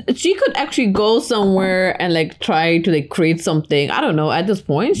mean, she could actually go somewhere and like try to like create something. I don't know. At this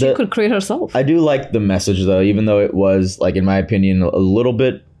point, she could create herself. I do like the message though, even though it was like, in my opinion, a little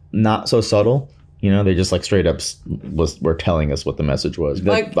bit not so subtle. You know, they just like straight up were telling us what the message was.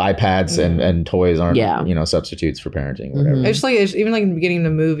 Like iPads and toys aren't, you know, substitutes for parenting. Or whatever. It's just like even like in the beginning of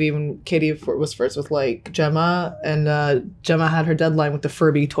the movie when Katie was first with like Gemma, and Gemma had her deadline with the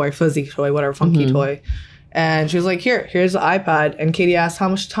Furby toy, fuzzy toy, whatever, funky toy. And she was like, here's the iPad. And Katie asked, how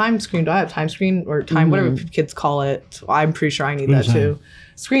much time screen do I have? Time screen or time, whatever kids call it. I'm pretty sure I need that too.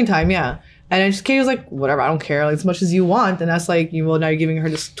 Screen time, yeah. And Katie was like, whatever, I don't care, like, as much as you want. And that's like, well, now you're giving her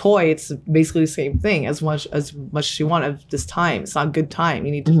this toy. It's basically the same thing, as much as she want of this time. It's not good time.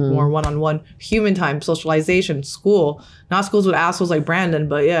 You need more one-on-one human time, socialization, school. Not schools with assholes like Brandon,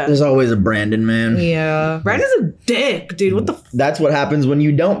 but yeah. There's always a Brandon, man. Yeah. Brandon's a dick, dude. What the That's what happens when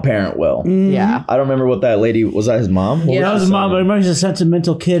you don't parent well. Yeah. I don't remember what that lady, was that his mom? Yeah, that was his mom, but remember he's a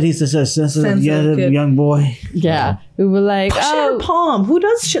sentimental kid. He's just a sensitive young boy. Yeah. We were like, push her palm. Who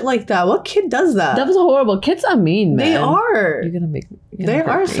does shit like that? What kid does that? That was horrible. Kids are mean, man. They are. You're gonna make. They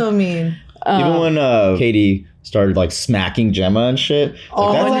are so mean. Even when Katie started like smacking Gemma and shit,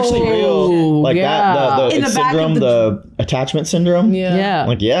 like that's actually real. Like that, the syndrome, the attachment syndrome. Yeah.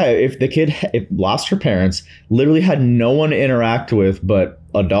 Like if the kid lost her parents, literally had no one to interact with but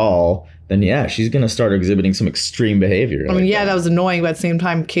a doll, then she's gonna start exhibiting some extreme behavior. I mean, that was annoying, but at the same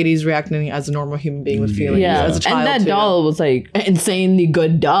time, Katie's reacting as a normal human being with feelings as a child. And that doll was like an insanely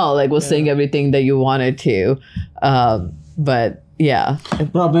good doll, like was saying everything that you wanted to. But yeah.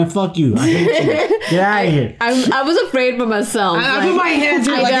 Bro, man, fuck you. I hate you. Get out of here. I was afraid for myself. I put my hands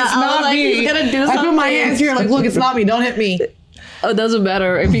here like it's not me. He's gonna do I put my hands here like, look, it's not me. Don't hit me. It doesn't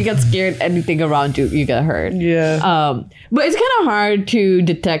matter. If you get scared, anything around you get hurt. Yeah. But it's kind of hard to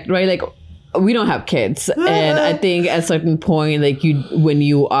detect, right? Like, we don't have kids, and I think at a certain point, like when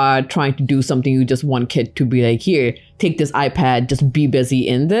you are trying to do something, you just want kid to be like, here, take this iPad, just be busy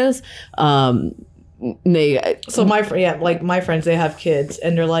in this. So my friends, they have kids,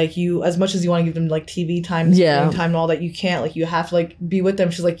 and they're like, you, as much as you want to give them like TV time, screen time, and all that, you can't. Like, you have to like be with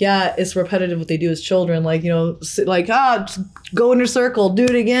them. She's like, yeah, it's repetitive what they do as children. Like, you know, like just go in a circle, do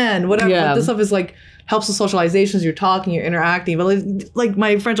it again, whatever. Yeah. But this stuff is like helps with socializations. You're talking, you're interacting. But like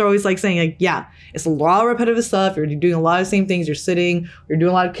my friends are always like saying, like, yeah, it's a lot of repetitive stuff. You're doing a lot of the same things. You're sitting. You're doing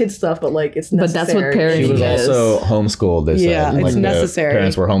a lot of kid stuff. But like, it's necessary. But that's what parenting is. She was also homeschooled. They said. It's like necessary.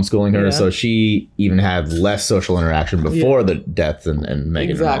 Parents were homeschooling her, so she even had less social interaction before the death and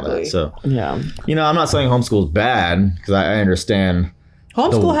Megan and all that. So you know, I'm not saying homeschool is bad, because I understand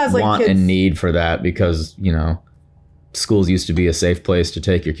homeschool has like want kids. and need for that, because you know, schools used to be a safe place to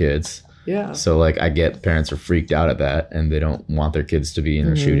take your kids. Yeah. So like, I get parents are freaked out at that, and they don't want their kids to be in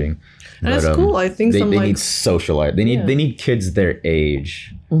a shooting. And it's cool. I think they need social life. They need kids their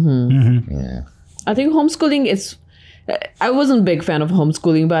age. Yeah. I think homeschooling is. I wasn't a big fan of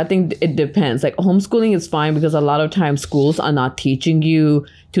homeschooling, but I think it depends. Like, homeschooling is fine because a lot of times schools are not teaching you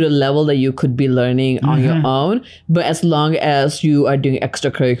to the level that you could be learning on your own. But as long as you are doing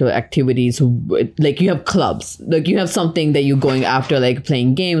extracurricular activities, like you have clubs, like you have something that you're going after, like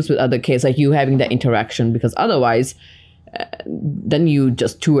playing games with other kids, like you having that interaction, because otherwise then you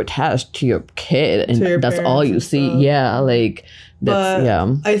just too attached to your kid, and that's all you see. Yeah, like But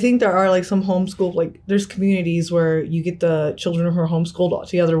yeah. I think there are like some homeschool, like there's communities where you get the children who are homeschooled all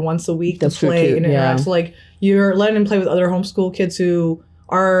together once a week That's to true play too, and yeah. interact. So like you're letting them play with other homeschool kids who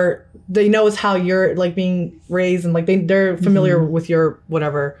are, they know it's how you're like being raised and like they're familiar with your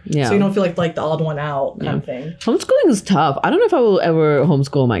whatever. Yeah. So you don't feel like the odd one out kind of thing. Homeschooling is tough. I don't know if I will ever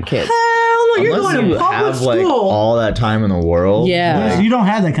homeschool my kids. Hell no, you're Unless going you to public have school. like all that time in the world. Yeah. You don't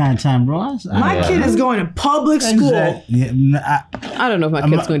have that kind of time, bro. My kid is going to public school. I don't know if my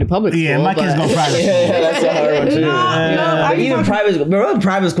kid's going to public school. Yeah, my kid's going private school. Yeah, that's a hard one too. But even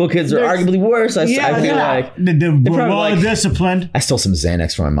private school kids are arguably worse. I feel like they're disciplined. I stole some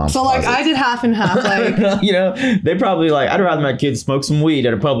Xanax from my mom's So like closet. I did half and half. Like You know, they probably like, I'd rather my kids smoke some weed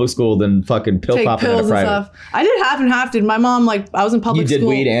at a public school than fucking pill take popping at a pills and private. stuff. I did half and half. Dude, my mom like I was in public You school.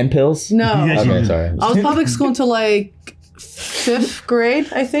 did weed and pills? No. Okay, sorry. I was public school until like 5th grade,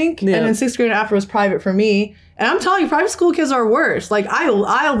 I think, Yeah. and then 6th grade after was private for me. And I'm telling you, private school kids are worse. Like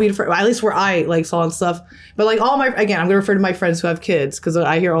I'll be at least where I like saw and stuff. But like all my I'm gonna refer to my friends who have kids because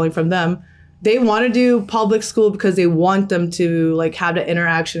I hear only from them. They want to do public school because they want them to like have the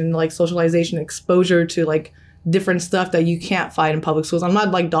interaction, like socialization, exposure to like different stuff that you can't find in public schools. I'm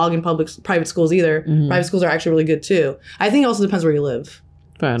not like dogging private schools either. Private schools are actually really good too. I think it also depends where you live.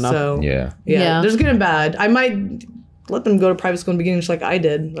 Fair enough. So Yeah. there's good and bad. I might let them go to private school in the beginning just like I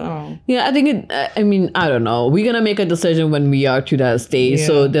did. Oh. Yeah, I think I don't know. We're gonna make a decision when we are to that stage.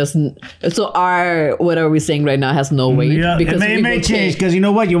 Yeah. So our whatever we're saying right now has no weight. Yeah, it may will change take- because you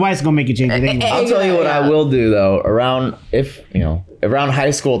know what, your wife's gonna make you change it anyway. I'll tell you what I will do though. Around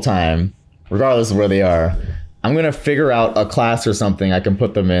high school time, regardless of where they are, I'm gonna figure out a class or something I can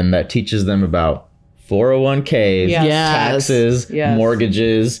put them in that teaches them about 401ks, Yes. taxes, Yes.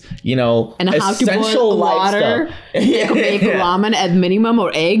 mortgages, and how to essential boil life water, stuff. make ramen at minimum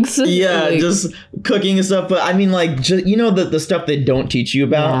or eggs. Yeah, Like, just cooking and stuff. But I mean, like, just, the stuff they don't teach you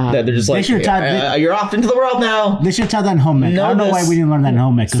about Yeah. that they're just They like, should taught- you're off into the world now. They should tell that in home ec. I don't know why we didn't learn that in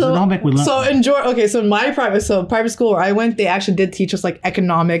home ec. Because in home ec we learned. So so my private school where I went, they actually did teach us like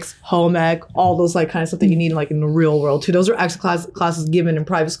economics, home ec, all those like kind of stuff that you need like in the real world too. Those are actually classes given in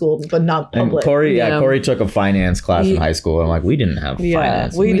private school, but not And public. Corey took a finance class in high school. I'm like, we didn't have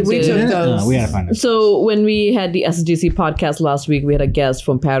finance. we took those. we had to find it. So when we had the SGC podcast last week, we had a guest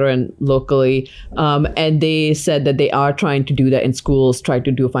from Pattern locally, and they said that they are trying to do that in schools, try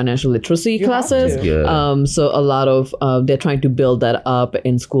to do financial literacy classes. Good. So a lot of they're trying to build that up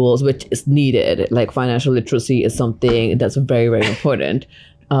in schools, which is needed. Like financial literacy is something that's very, very important.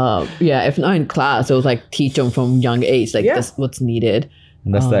 If not in class, it was like teach them from young age, like that's what's needed.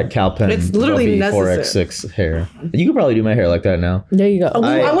 And that's that Calpen It's literally W4X6 hair. You could probably do my hair like that now. There you go.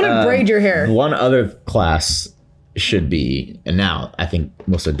 I want to braid your hair. One other class should be, and now I think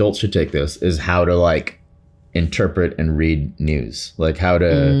most adults should take this, is how to like interpret and read news. Like how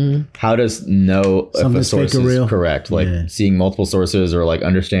to know if a Something's source fake or is real. correct. Like seeing multiple sources or like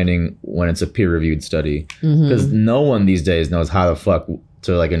understanding when it's a peer-reviewed study. Because no one these days knows how the fuck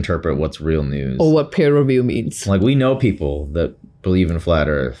to like interpret what's real news. Or what peer review means. Like we know people that believe in flat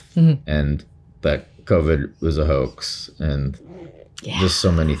earth and that COVID was a hoax and just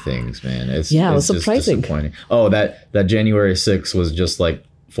so many things, man. It's it was just surprising. disappointing. Oh, that January 6th was just like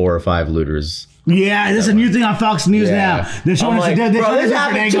 4 or 5 looters. Yeah, there's a new thing on Fox News now. They're showing us a different this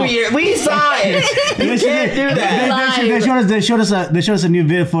happened 2 years. We saw it. You can't do that. They showed us a new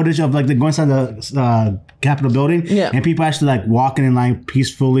video footage of like they go inside the Capitol building, and people actually like walking in line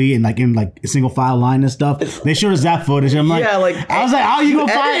peacefully and like in like a single file line and stuff. They showed us that footage. I'm like, I was like, oh, you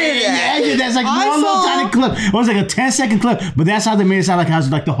gonna find it? That's like one little tiny clip. It was like a 10-second clip, but that's how they made it sound like it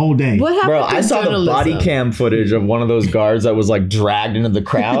was like the whole day. What happened Bro, to I saw journalism? the body cam footage of one of those guards that was like dragged into the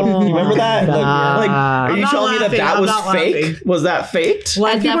crowd. You remember that? Are you telling me that was fake? Was that faked?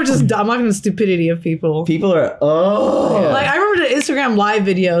 Like people are just dumb. I'm not even the stupidity of people. People are like I remember the Instagram live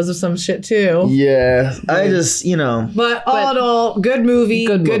videos of some shit too. Yeah, I just But all in all, good movie,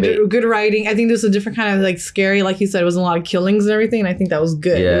 good writing. I think this was a different kind of like scary. Like you said, it was a lot of killings and everything. And I think that was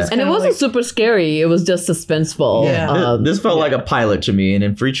good. Yeah. And it wasn't super scary. It was just suspenseful. Yeah. This felt like a pilot to me. And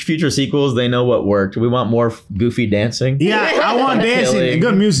in future sequels, they know what worked. We want more goofy dancing. Yeah, I want dancing and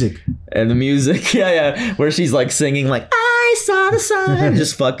good music. And the music, where she's like singing like I saw the sun,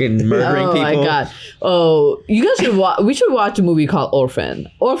 just fucking murdering people. Oh my god! Oh, you guys should watch. We should watch a movie called Orphan.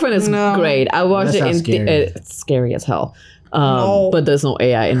 Orphan is great. I watched it. It's scary as hell. But there's no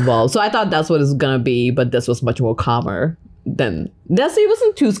AI involved, so I thought that's what it's gonna be. But this was much more calmer. then that's it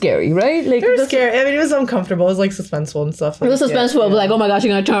wasn't too scary, right? Like They were scary. I mean, it was uncomfortable. It was like suspenseful and stuff. It was suspenseful. But like, oh my gosh,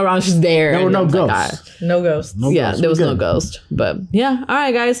 you're gonna turn around, she's there. There were no ghosts. Like, no ghosts. There was no ghost. But yeah, all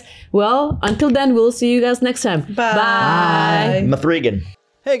right, guys. Well, until then, we'll see you guys next time. Bye. M3gan.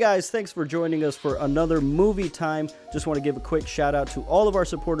 Hey guys, thanks for joining us for another movie time. Just want to give a quick shout out to all of our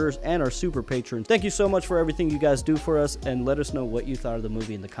supporters and our super patrons. Thank you so much for everything you guys do for us, and let us know what you thought of the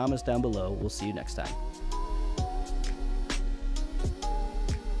movie in the comments down below. We'll see you next time.